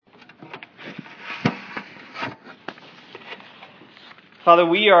Father,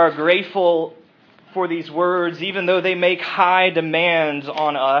 we are grateful for these words, even though they make high demands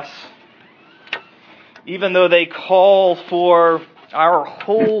on us, even though they call for our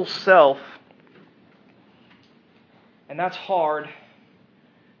whole self. And that's hard.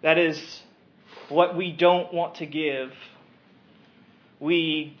 That is what we don't want to give.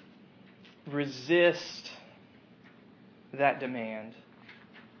 We resist that demand.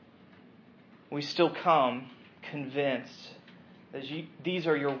 We still come convinced that these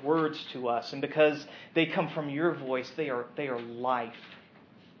are your words to us, and because they come from your voice, they are life.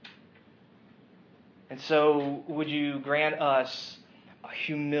 And so, would you grant us a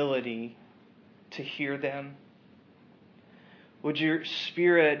humility to hear them? Would your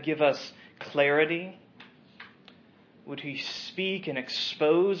Spirit give us clarity? Would He speak and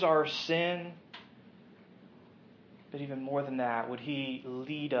expose our sin? But even more than that, would He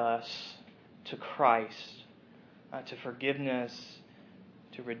lead us to Christ, to forgiveness,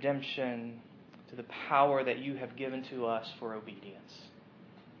 to redemption, to the power that you have given to us for obedience.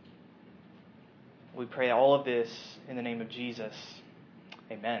 We pray all of this in the name of Jesus.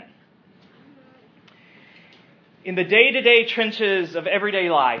 Amen. In the day-to-day trenches of everyday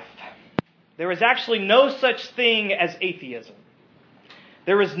life, there is actually no such thing as atheism.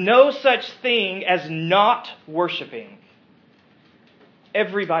 There is no such thing as not worshiping.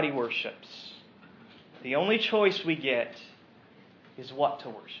 Everybody worships. The only choice we get is what to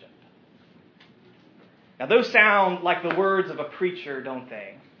worship. Now, those sound like the words of a preacher, don't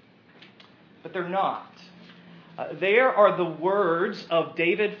they? But they're not. There are the words of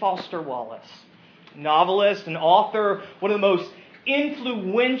David Foster Wallace, novelist and author, one of the most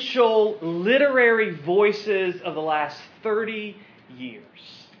influential literary voices of the last 30 years,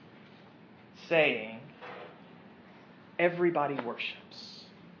 saying, everybody worships.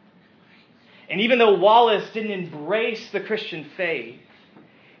 And even though Wallace didn't embrace the Christian faith,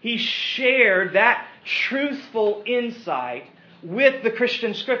 he shared that truthful insight with the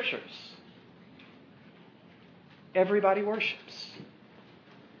Christian scriptures. Everybody worships.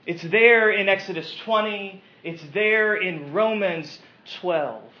 It's there in Exodus 20. It's there in Romans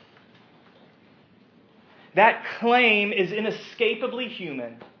 12. That claim is inescapably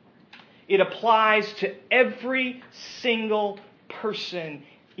human. It applies to every single person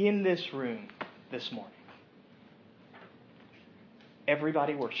in this room this morning.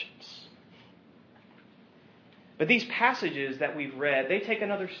 Everybody worships. But these passages that we've read, they take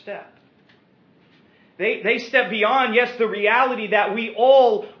another step. They step beyond, yes, the reality that we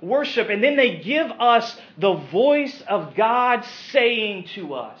all worship, and then they give us the voice of God saying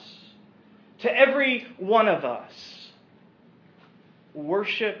to us, to every one of us,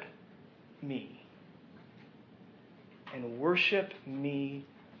 worship me, and worship me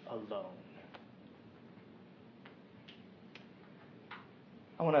alone.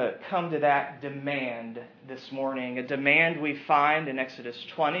 I want to come to that demand this morning, a demand we find in Exodus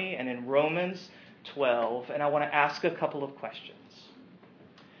 20 and in Romans 12, and I want to ask a couple of questions.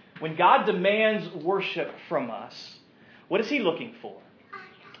 When God demands worship from us, what is He looking for?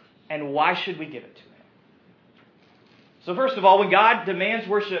 And why should we give it to Him? So first of all, when God demands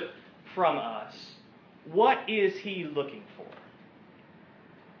worship from us, what is He looking for?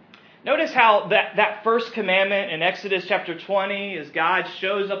 Notice how that first commandment in Exodus chapter 20, as God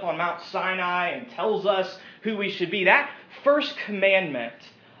shows up on Mount Sinai and tells us who we should be, that first commandment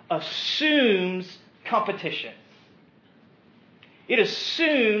assumes competition. It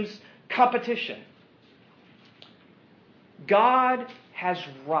assumes competition. God has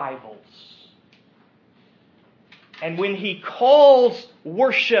rivals. And when He calls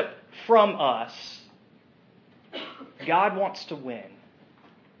worship from us, God wants to win.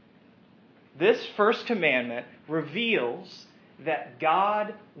 This first commandment reveals that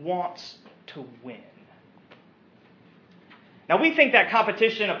God wants to win. Now, we think that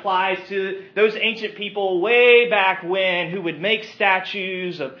competition applies to those ancient people way back when who would make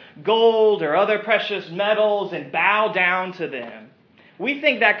statues of gold or other precious metals and bow down to them. We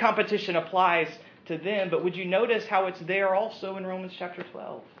think that competition applies to them, but would you notice how it's there also in Romans chapter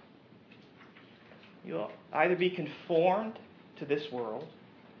 12? You'll either be conformed to this world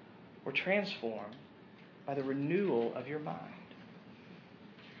or transformed by the renewal of your mind.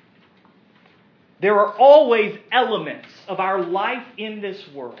 There are always elements of our life in this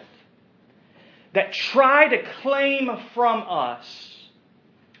world that try to claim from us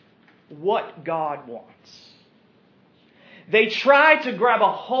what God wants. They try to grab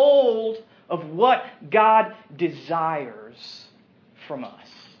a hold of what God desires from us.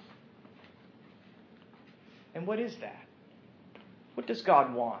 And what is that? What does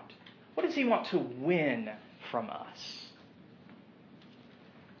God want? What does He want to win from us?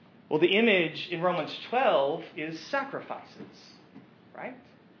 Well, the image in Romans 12 is sacrifices, right?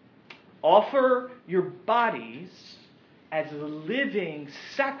 Offer your bodies as living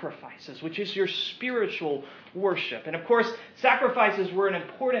sacrifices, which is your spiritual worship. And of course, sacrifices were an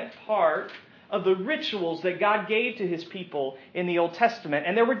important part of the rituals that God gave to his people in the Old Testament.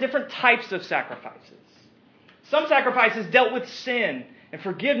 And there were different types of sacrifices. Some sacrifices dealt with sin and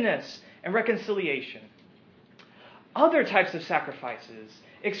forgiveness and reconciliation. Other types of sacrifices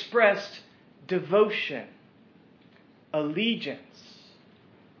expressed devotion, allegiance,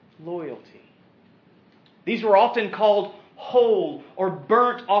 loyalty. These were often called whole or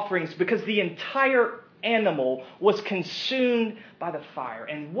burnt offerings because the entire animal was consumed by the fire.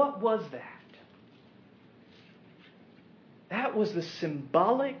 And what was that? That was the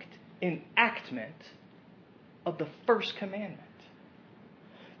symbolic enactment of the first commandment.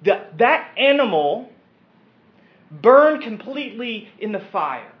 That animal burned completely in the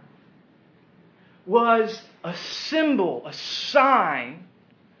fire was a symbol, a sign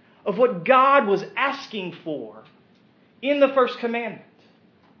of what God was asking for in the first commandment.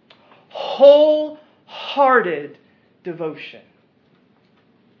 Wholehearted devotion.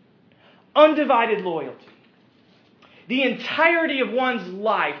 Undivided loyalty. The entirety of one's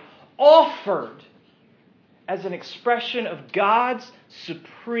life offered as an expression of God's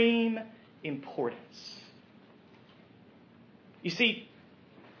supreme importance. You see,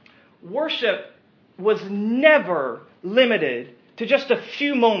 worship was never limited to just a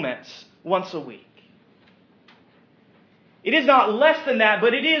few moments once a week. It is not less than that,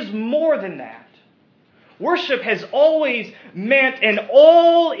 but it is more than that. Worship has always meant an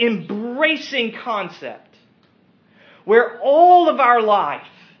all-embracing concept where all of our life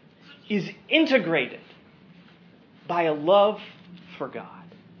is integrated by a love for God.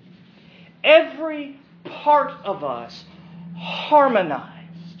 Every part of us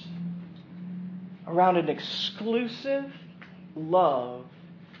harmonized around an exclusive love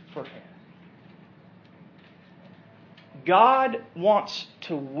for Him. God wants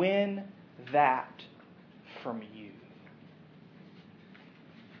to win that from you.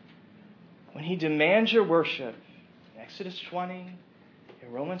 When He demands your worship, in Exodus 20,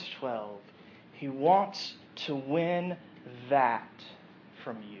 in Romans 12, He wants to win that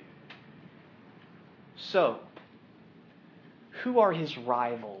from you. So, who are His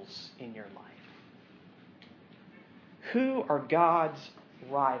rivals in your life? Who are God's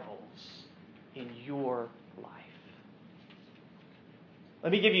rivals in your life?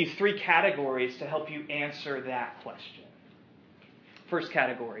 Let me give you 3 categories to help you answer that question. First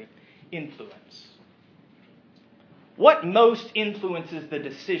category, influence. What most influences the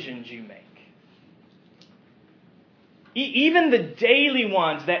decisions you make? Even the daily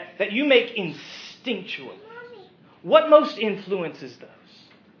ones that you make instinctually. What most influences those?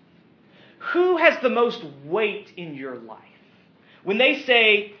 Who has the most weight in your life? When they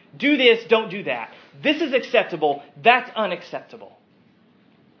say, do this, don't do that. This is acceptable, that's unacceptable.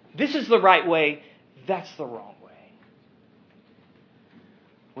 This is the right way, that's the wrong way.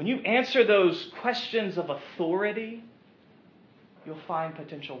 When you answer those questions of authority, you'll find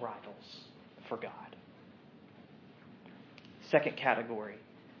potential rivals for God. Second category,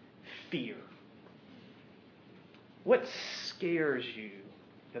 fear. What scares you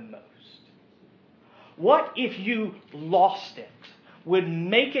the most? What if you lost it would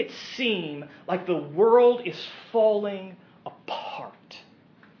make it seem like the world is falling apart?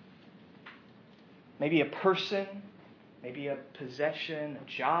 Maybe a person, maybe a possession, a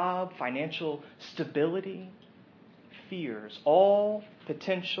job, financial stability, fears, all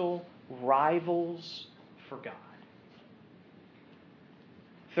potential rivals for God.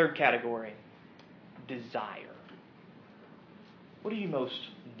 Third category, desire. What do you most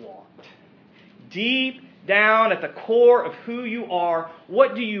want? Deep down at the core of who you are,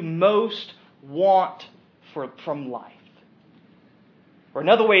 what do you most want from life? Or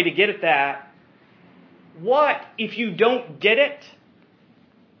another way to get at that, what, if you don't get it,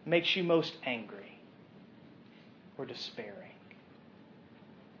 makes you most angry or despairing?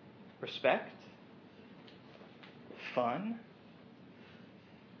 Respect? Fun?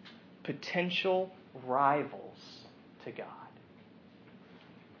 Potential rivals to God.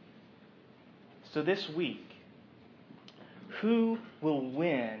 So this week, who will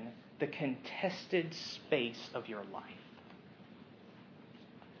win the contested space of your life?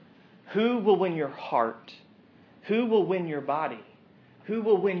 Who will win your heart? Who will win your body? Who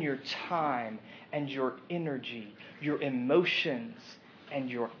will win your time and your energy, your emotions and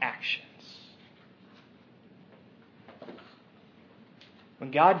your actions?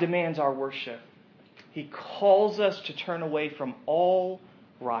 When God demands our worship, He calls us to turn away from all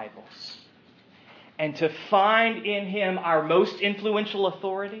rivals, and to find in Him our most influential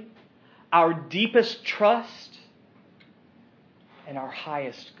authority, our deepest trust, and our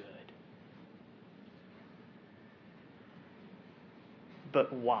highest good.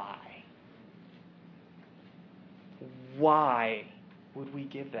 But why? Why would we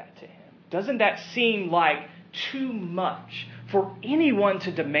give that to Him? Doesn't that seem like too much for anyone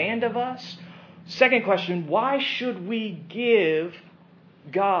to demand of us? Second question, why should we give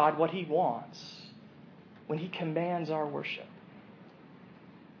God what He wants when He commands our worship?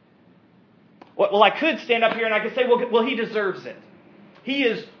 Well, I could stand up here and I could say, well, He deserves it. He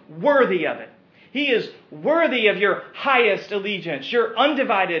is worthy of it. He is worthy of your highest allegiance, your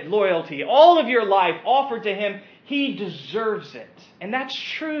undivided loyalty, all of your life offered to Him. He deserves it. And that's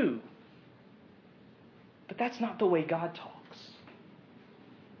true. But that's not the way God talks.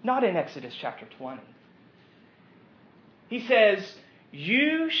 Not in Exodus chapter 20. He says,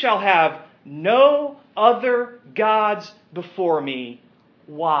 "You shall have no other gods before me."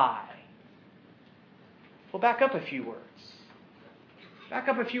 Why? Well, back up a few words. Back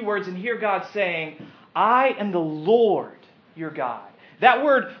up a few words and hear God saying, "I am the Lord your God." That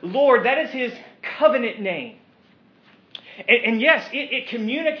word Lord, that is His covenant name. And yes, it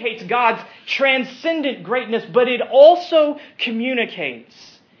communicates God's transcendent greatness, but it also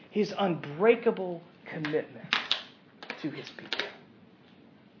communicates His unbreakable commitment to His people.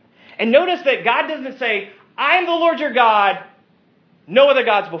 And notice that God doesn't say, "I am the Lord your God, no other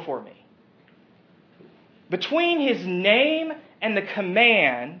gods before me." Between His name and the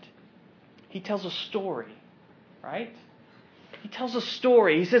command, He tells a story, right? He tells a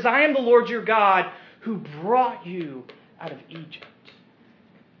story. He says, "I am the Lord your God who brought you out of Egypt,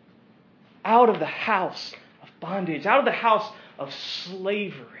 out of the house of bondage, out of the house of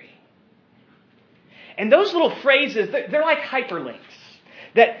slavery." And those little phrases, they're like hyperlinks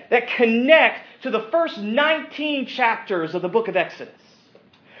that connect to the first 19 chapters of the book of Exodus,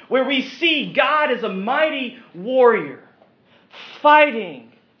 where we see God as a mighty warrior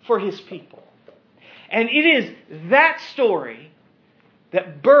fighting for His people. And it is that story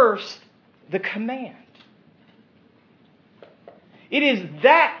that births the command. It is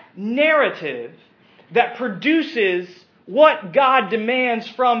that narrative that produces what God demands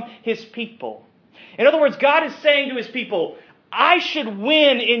from His people. In other words, God is saying to His people, "I should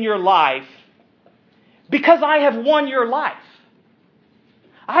win in your life because I have won your life.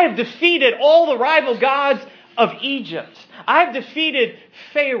 I have defeated all the rival gods of Egypt. I have defeated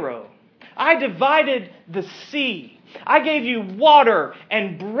Pharaoh. I divided the sea. I gave you water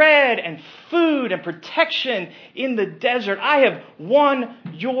and bread and food and protection in the desert. I have won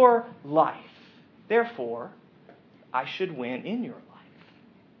your life. Therefore, I should win in your life."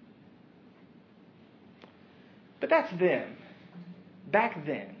 But that's then. Back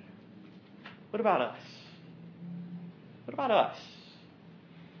then. What about us? What about us?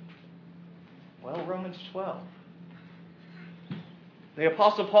 Well, Romans 12. The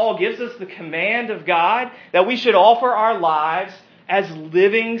Apostle Paul gives us the command of God that we should offer our lives as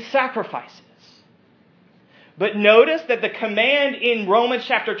living sacrifices. But notice that the command in Romans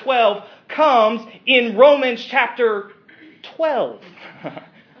chapter 12 comes in Romans chapter 12.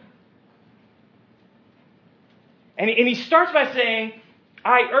 And he starts by saying,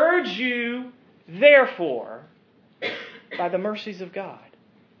 "I urge you, therefore, by the mercies of God."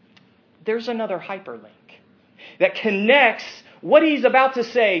 There's another hyperlink that connects what he's about to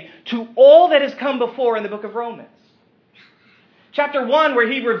say to all that has come before in the book of Romans. Chapter 1, where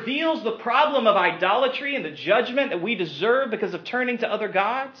he reveals the problem of idolatry and the judgment that we deserve because of turning to other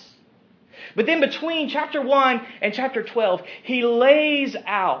gods. But then between chapter 1 and chapter 12, he lays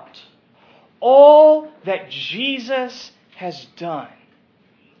out all that Jesus has done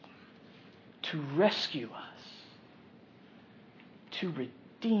to rescue us, to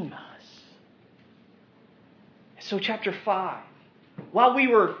redeem us. So chapter 5, while we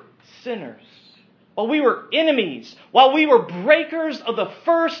were sinners, while we were enemies, while we were breakers of the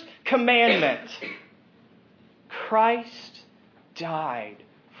first commandment, Christ died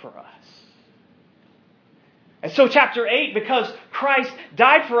for us. And so chapter 8, because Christ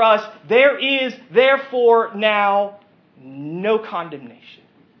died for us, there is therefore now no condemnation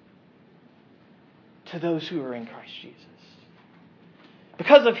to those who are in Christ Jesus.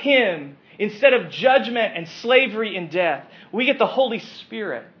 Because of Him, instead of judgment and slavery and death, we get the Holy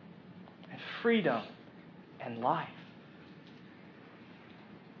Spirit and freedom and life.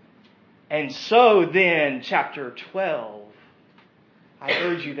 And so then, chapter 12, I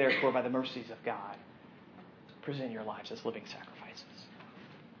urge you therefore by the mercies of God, present your lives as living sacrifices.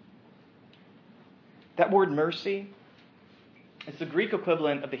 That word mercy, It's the Greek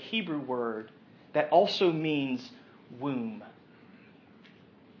equivalent of the Hebrew word that also means womb.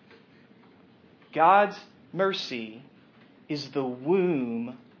 God's mercy is the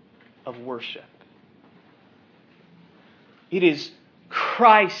womb of worship. It is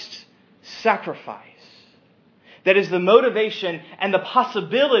Christ's sacrifice that is the motivation and the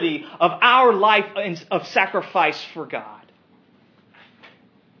possibility of our life of sacrifice for God.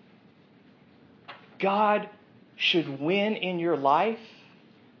 God should win in your life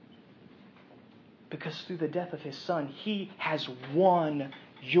because through the death of His Son, He has won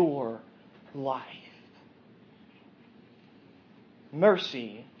your life.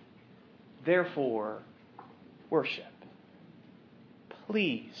 Mercy, therefore, worship.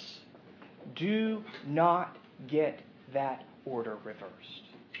 Please do not get that order reversed.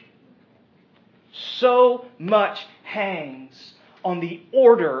 So much hangs on the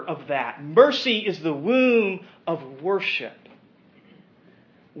order of that. Mercy is the womb of worship.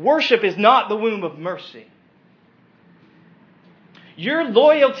 Worship is not the womb of mercy. Your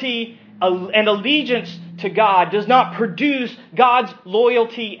loyalty and allegiance to God does not produce God's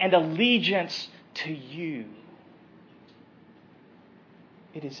loyalty and allegiance to you.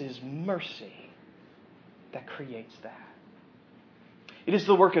 It is His mercy that creates that. It is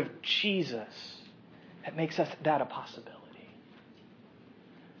the work of Jesus that makes that a possibility.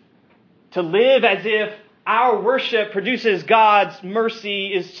 To live as if our worship produces God's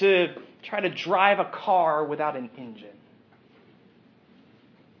mercy is to try to drive a car without an engine.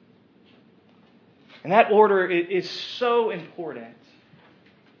 And that order is so important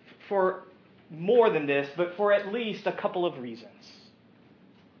for more than this, but for at least a couple of reasons.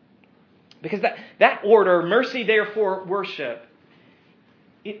 Because that order, mercy, therefore, worship,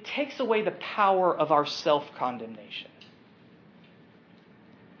 it takes away the power of our self-condemnation.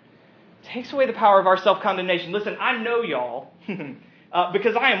 It takes away the power of our self-condemnation. Listen, I know y'all,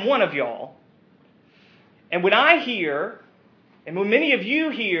 because I am one of y'all. And when I hear, and when many of you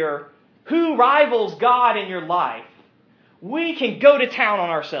hear, who rivals God in your life, we can go to town on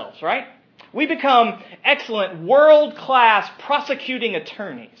ourselves, right? We become excellent, world-class prosecuting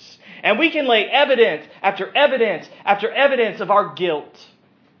attorneys. And we can lay evidence after evidence after evidence of our guilt,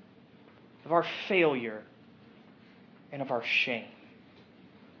 of our failure, and of our shame.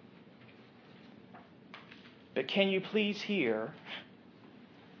 But can you please hear,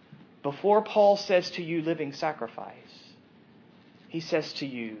 before Paul says to you living sacrifice, he says to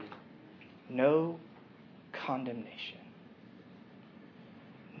you, no condemnation.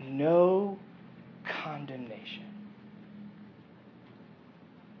 No condemnation.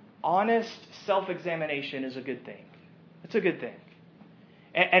 Honest self-examination is a good thing. It's a good thing.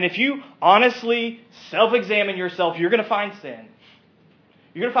 And if you honestly self-examine yourself, you're going to find sin.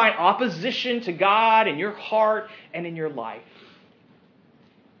 You're going to find opposition to God in your heart and in your life.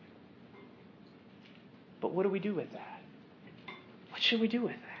 But what do we do with that? What should we do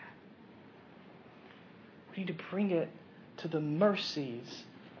with that? We need to bring it to the mercies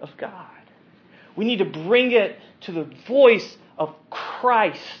of God. We need to bring it to the voice of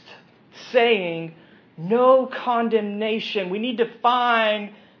Christ saying, no condemnation. We need to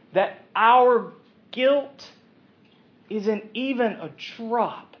find that our guilt isn't even a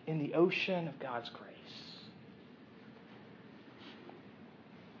drop in the ocean of God's grace.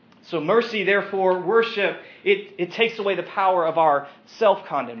 So mercy, therefore, worship, it takes away the power of our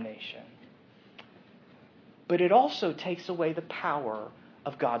self-condemnation. But it also takes away the power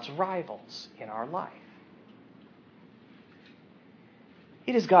of God's rivals in our life.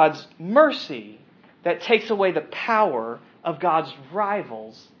 It is God's mercy that takes away the power of God's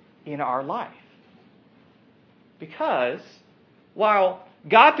rivals in our life. Because while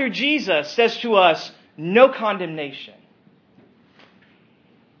God through Jesus says to us, no condemnation,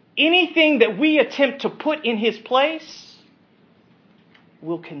 anything that we attempt to put in His place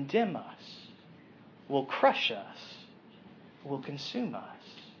will condemn us, will crush us, will consume us.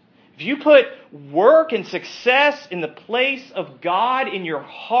 If you put work and success in the place of God in your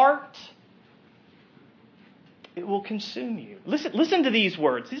heart, it will consume you. Listen to these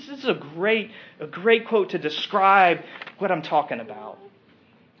words. This is a great quote to describe what I'm talking about.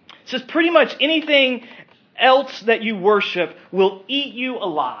 It says, pretty much anything else that you worship will eat you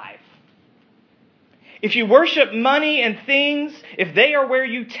alive. If you worship money and things, if they are where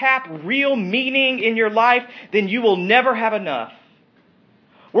you tap real meaning in your life, then you will never have enough.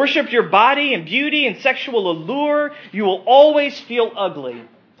 Worship your body and beauty and sexual allure, you will always feel ugly.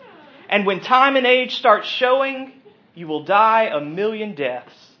 And when time and age start showing, you will die a million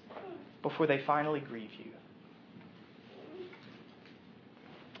deaths before they finally grieve you.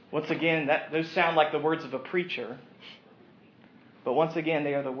 Once again, those sound like the words of a preacher. But once again,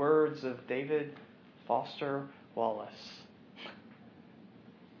 they are the words of David Foster Wallace,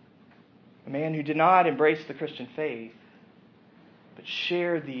 a man who did not embrace the Christian faith, but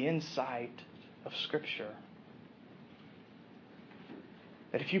shared the insight of Scripture.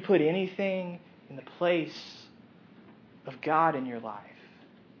 That if you put anything in the place of God in your life,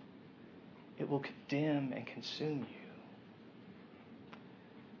 it will condemn and consume you.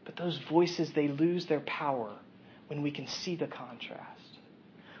 But those voices, they lose their power when we can see the contrast.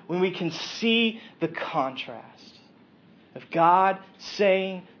 When we can see the contrast of God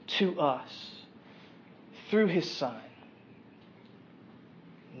saying to us through His Son,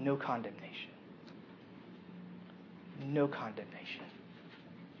 no condemnation. No condemnation.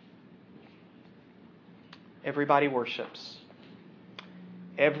 Everybody worships.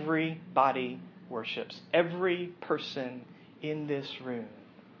 Everybody worships. Every person in this room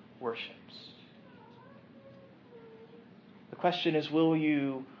worships. The question is, will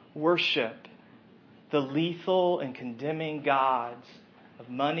you worship the lethal and condemning gods of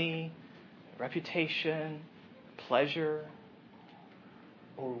money, reputation, pleasure?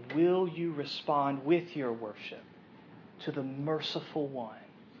 Or will you respond with your worship to the merciful one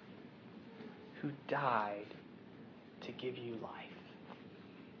who died to give you life?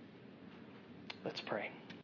 Let's pray.